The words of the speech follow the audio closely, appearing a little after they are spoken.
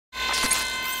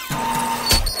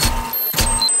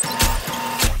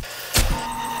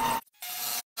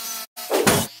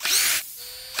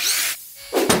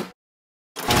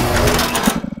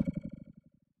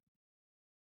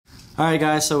All right,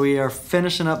 guys, so we are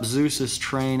finishing up Zeus's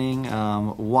training.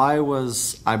 Why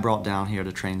was I brought down here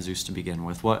to train Zeus to begin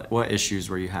with? What issues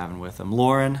were you having with him?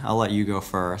 Lauren, I'll let you go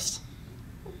first.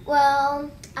 Well,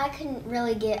 I couldn't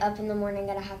really get up in the morning.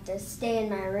 I'd have to stay in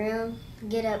my room,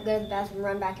 get up, go to the bathroom,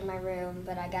 run back in my room.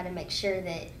 But I got to make sure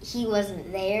that he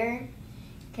wasn't there,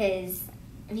 because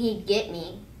he'd get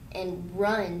me and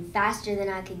run faster than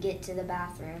I could get to the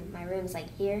bathroom. My room's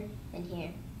like here and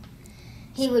here.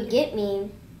 He would get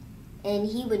me, and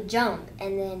he would jump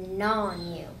and then gnaw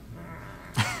on you.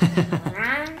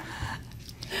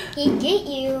 He'd get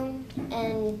you,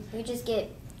 and you just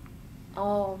get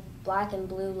all black and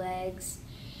blue legs.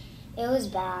 It was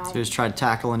bad. So he just tried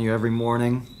tackling you every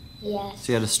morning? Yes.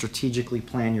 So you had to strategically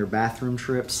plan your bathroom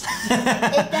trips?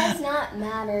 It does not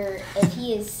matter if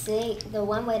he is sick. The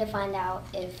one way to find out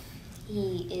if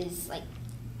he is like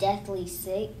deathly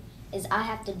sick is I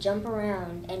have to jump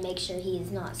around and make sure he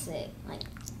is not sick, like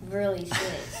really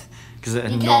sick. Because it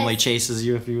normally chases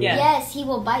you if you... Yeah. Yes, he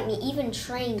will bite me. Even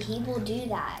trained, he will do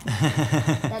that.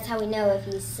 That's how we know if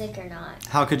he's sick or not.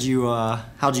 How'd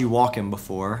you walk him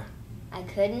before? I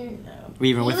couldn't. No.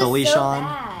 Even with the leash on?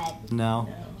 Bad. No.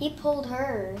 He pulled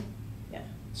her. Yeah.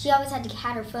 She always had to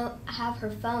have her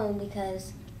phone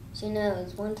because she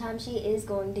knows one time she is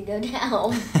going to go down.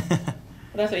 Well,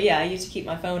 that's what. Yeah, I used to keep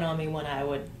my phone on me when I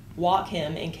would walk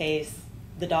him in case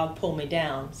the dog pulled me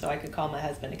down, so I could call my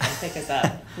husband to come pick us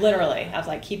up. Literally, I was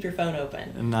like, "Keep your phone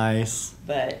open." Nice.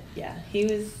 But yeah, he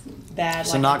was bad.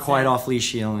 So like not quite off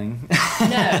leash healing.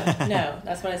 No,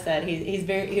 that's what I said.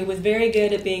 He was very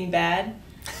good at being bad.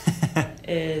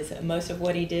 Is most of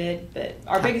what he did, but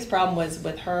our biggest problem was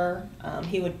with her.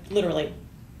 He would literally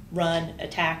run,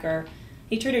 attack her.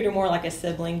 He treated her more like a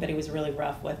sibling, but he was really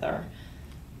rough with her.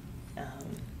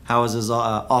 How was his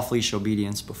off-leash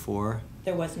obedience before?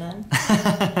 There was none.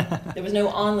 There was no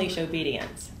on-leash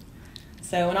obedience.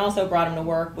 So, and also brought him to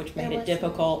work, which made it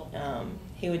difficult.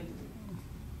 He would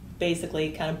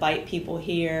basically kind of bite people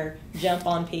here, jump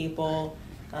on people.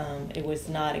 It was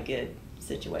not a good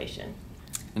situation.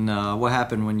 And what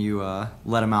happened when you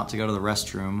let him out to go to the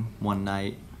restroom one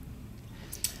night?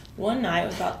 One night, it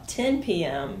was about 10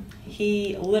 p.m.,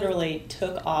 he literally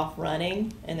took off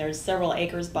running, and there's several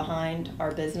acres behind our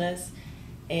business,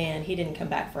 and he didn't come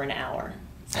back for an hour.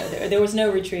 So there was no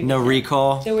retrieving. No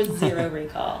recall? There was zero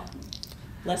recall.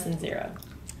 Less than zero.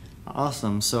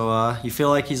 Awesome. So you feel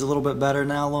like he's a little bit better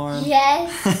now, Lauren? Yes.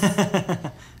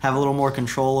 Have a little more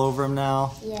control over him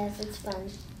now? Yes, it's fun.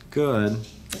 Good.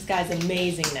 This guy's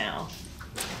amazing now.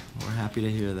 We're happy to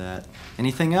hear that.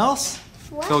 Anything else?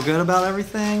 What? Feel good about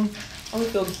everything? Oh, we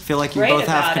feel like you great both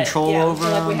have about it. control Yeah, over I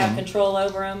feel him? like we have control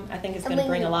over him. I think it's going to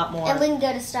bring a lot more. And we can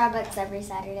go to Starbucks every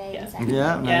Saturday. Yeah. And Saturday.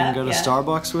 Yeah, and then you can go to Yeah.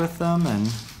 Starbucks with them. And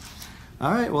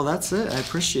all right, well, that's it. I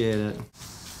appreciate it.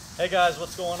 Hey guys,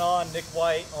 what's going on? Nick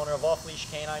White, owner of Off Leash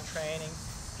Canine Training,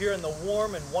 here in the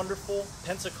warm and wonderful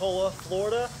Pensacola,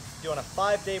 Florida, doing a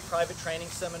 5-day private training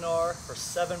seminar for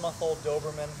 7-month-old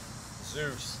Doberman,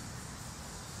 Zeus.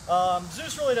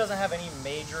 Zeus really doesn't have any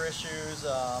major issues,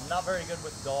 not very good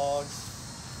with dogs.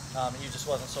 He just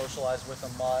wasn't socialized with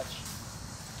them much.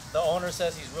 The owner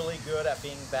says he's really good at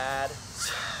being bad,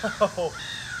 so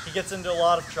he gets into a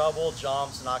lot of trouble,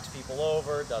 jumps, knocks people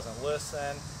over, doesn't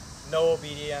listen, no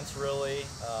obedience really.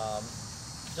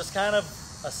 Just kind of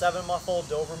a 7-month-old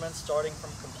Doberman starting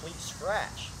from complete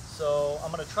scratch. So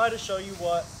I'm going to try to show you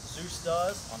what Zeus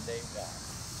does on day 1.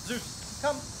 Zeus,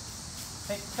 come.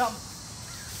 Hey, come.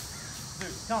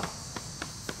 Zeus, come.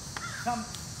 Come.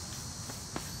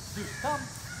 Zeus, come.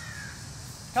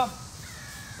 Come.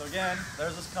 So again,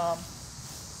 there's his come.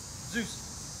 Zeus.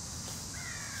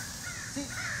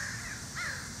 Seats.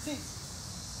 Seats.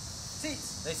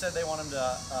 Seats. They said they want him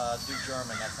to do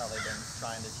German. That's how they've been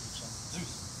trying to teach him.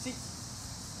 Zeus. Seats.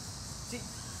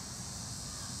 Seats.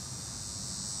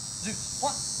 Zeus.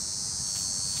 Plot.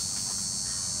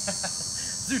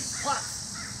 Zeus. Plot.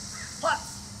 Plot.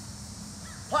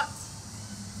 Plot.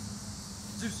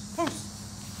 Zeus. Poos.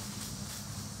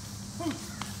 Poos.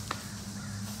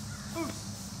 Poos.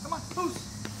 Come on. Poos.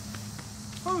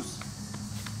 Poos.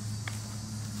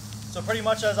 So pretty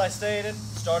much as I stated,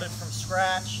 started from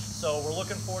scratch. So we're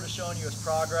looking forward to showing you his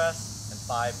progress in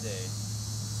 5 days.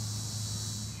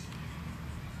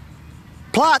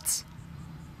 Plots!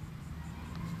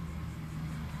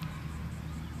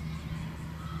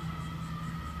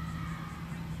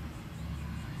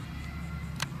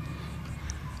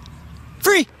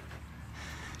 Free!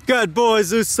 Good boy,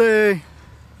 Zeusy.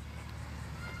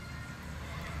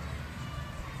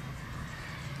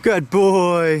 Good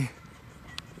boy.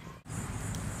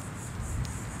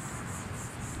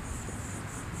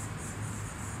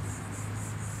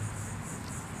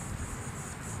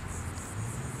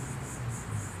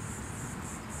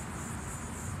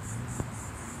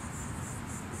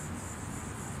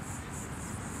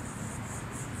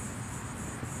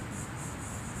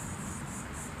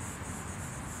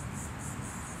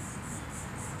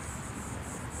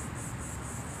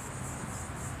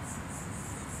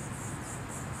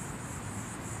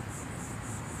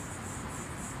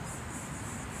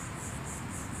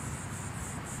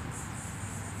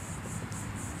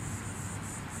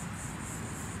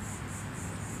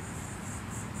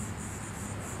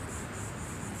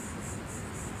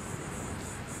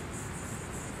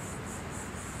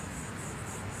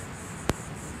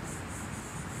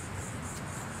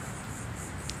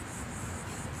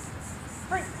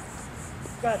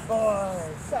 Good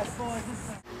boys. Good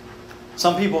boys.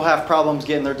 Some people have problems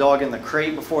getting their dog in the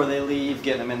crate before they leave,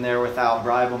 getting them in there without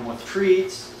bribe them with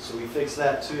treats, so we fix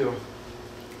that too.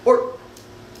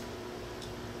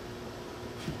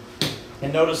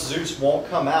 And notice Zeus won't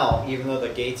come out even though the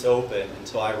gate's open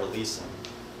until I release him.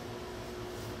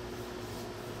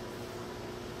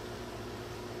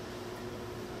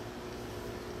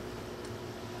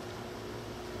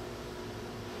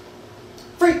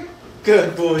 Free!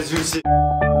 Good boy, Zeus.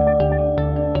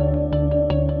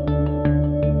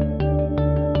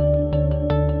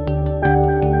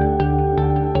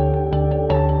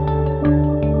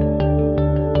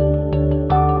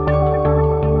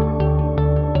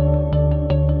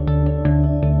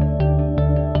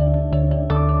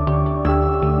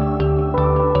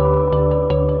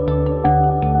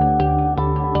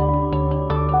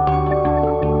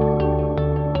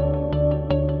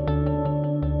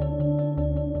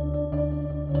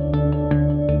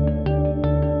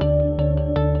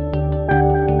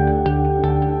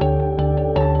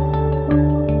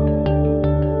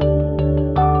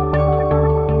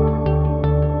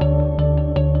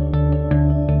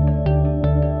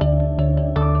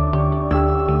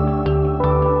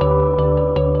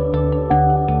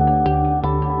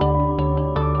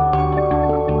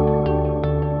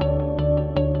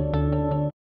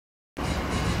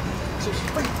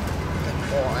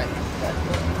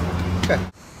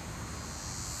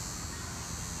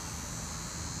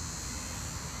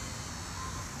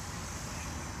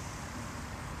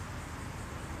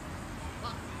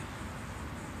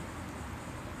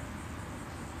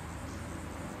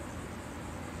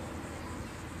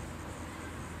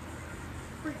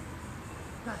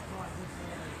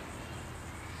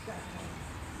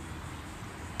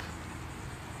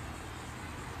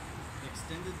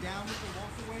 Extended down with the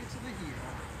walk away to the heel.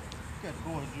 Good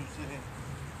boy, Juicy.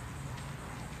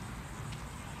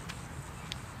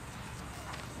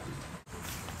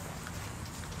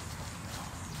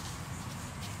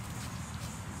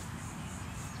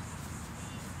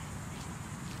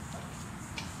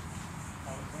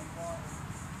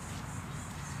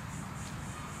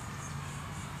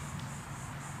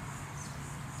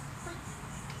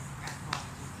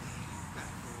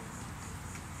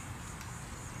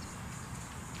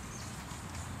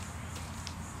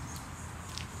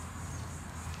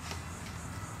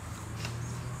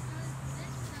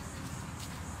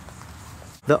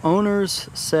 The owners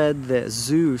said that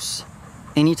Zeus,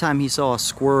 anytime he saw a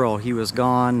squirrel, he was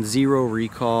gone, zero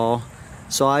recall.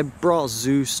 So I brought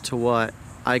Zeus to what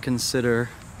I consider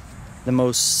the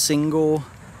most single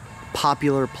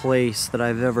popular place that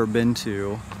I've ever been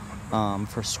to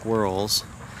for squirrels.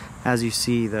 As you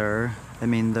see, they're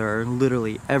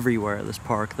literally everywhere at this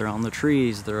park. They're on the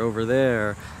trees, they're over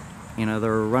there, you know,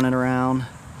 they're running around,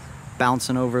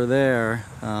 bouncing over there.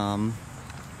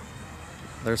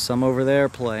 There's some over there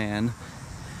playing.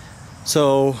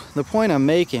 So the point I'm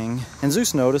making, and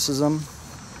Zeus notices them,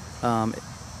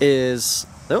 is,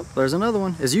 oh, there's another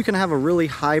one, is you can have a really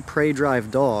high prey drive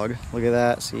dog. Look at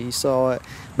that, see, he saw it.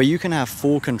 But you can have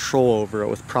full control over it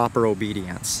with proper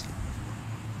obedience.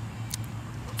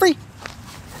 Free!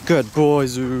 Good boy,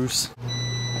 Zeus.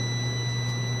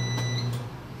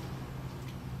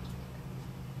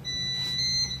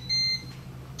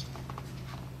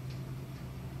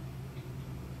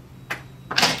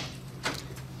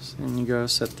 And you go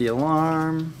set the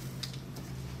alarm.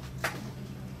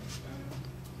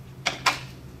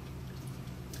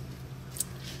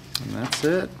 And that's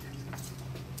it.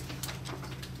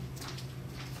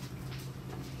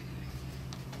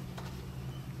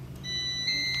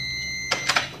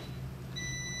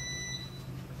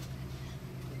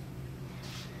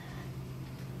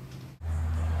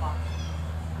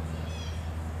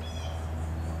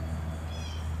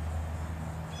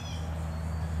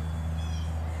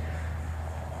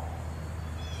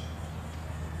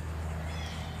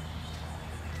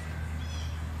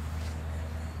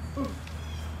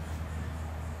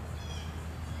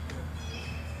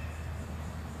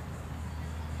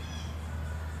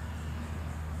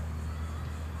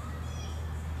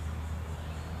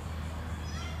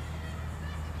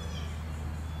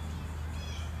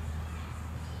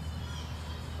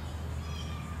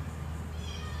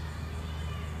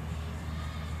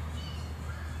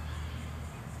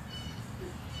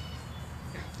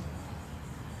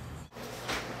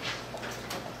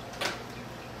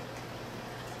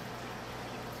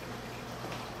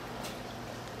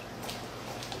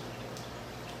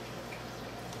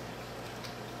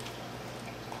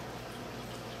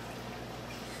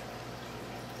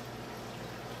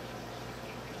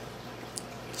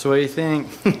 So what do you think?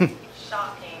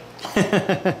 Shocking.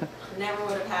 Never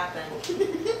would have happen.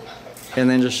 And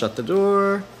then just shut the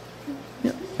door.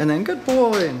 Yep. And then good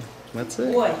boy. That's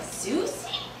it. Boy, Zeus?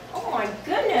 Oh my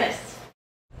goodness.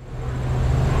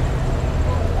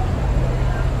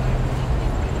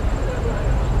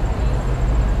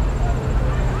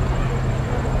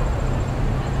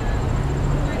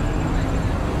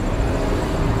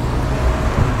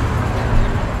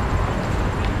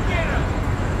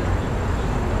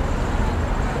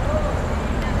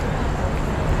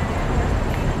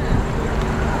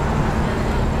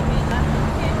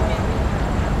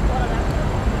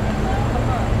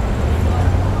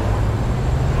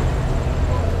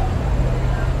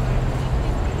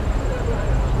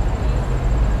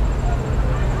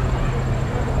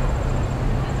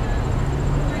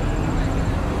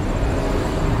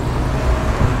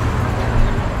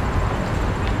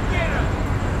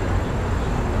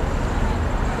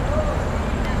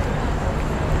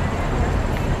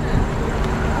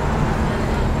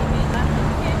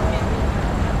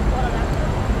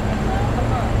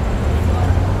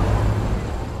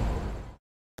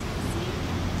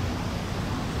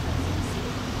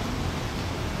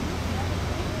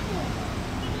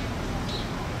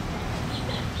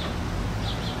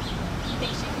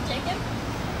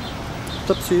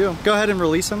 It's up to you. Go ahead and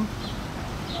release him.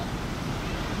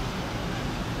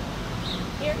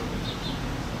 Here.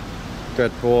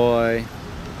 Good boy.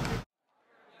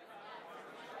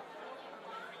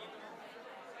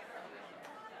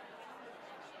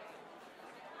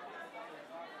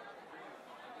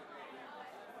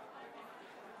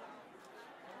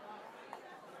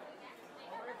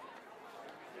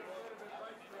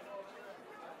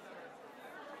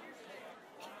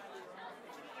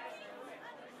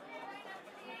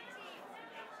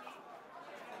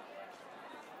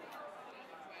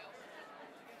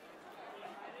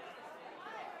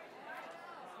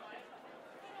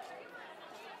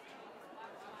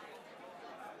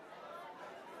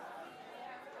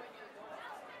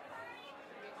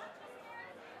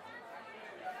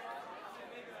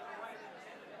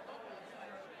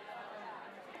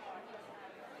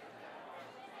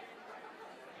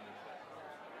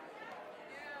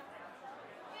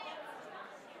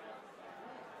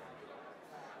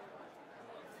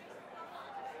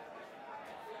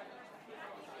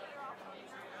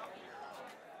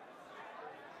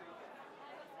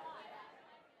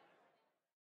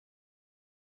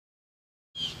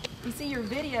 You see your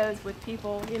videos with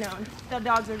people, you know, and the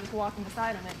dogs are just walking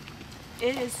beside them.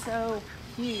 It is so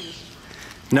huge.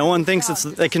 No one thinks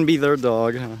it can be their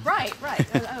dog. Huh? Right.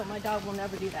 Oh, my dog will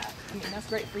never do that. I mean, that's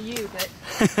great for you, but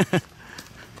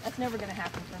that's never going to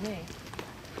happen for me.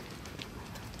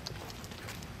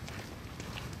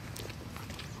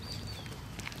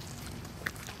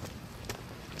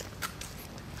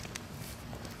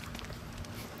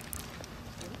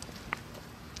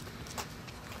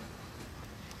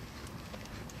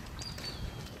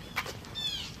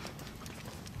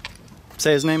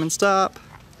 Say his name and stop.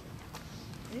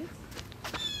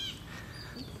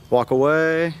 Walk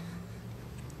away.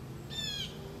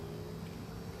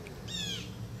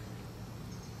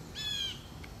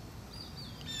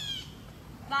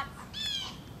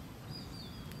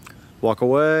 Walk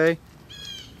away.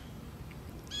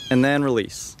 And then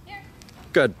release.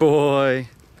 Good boy.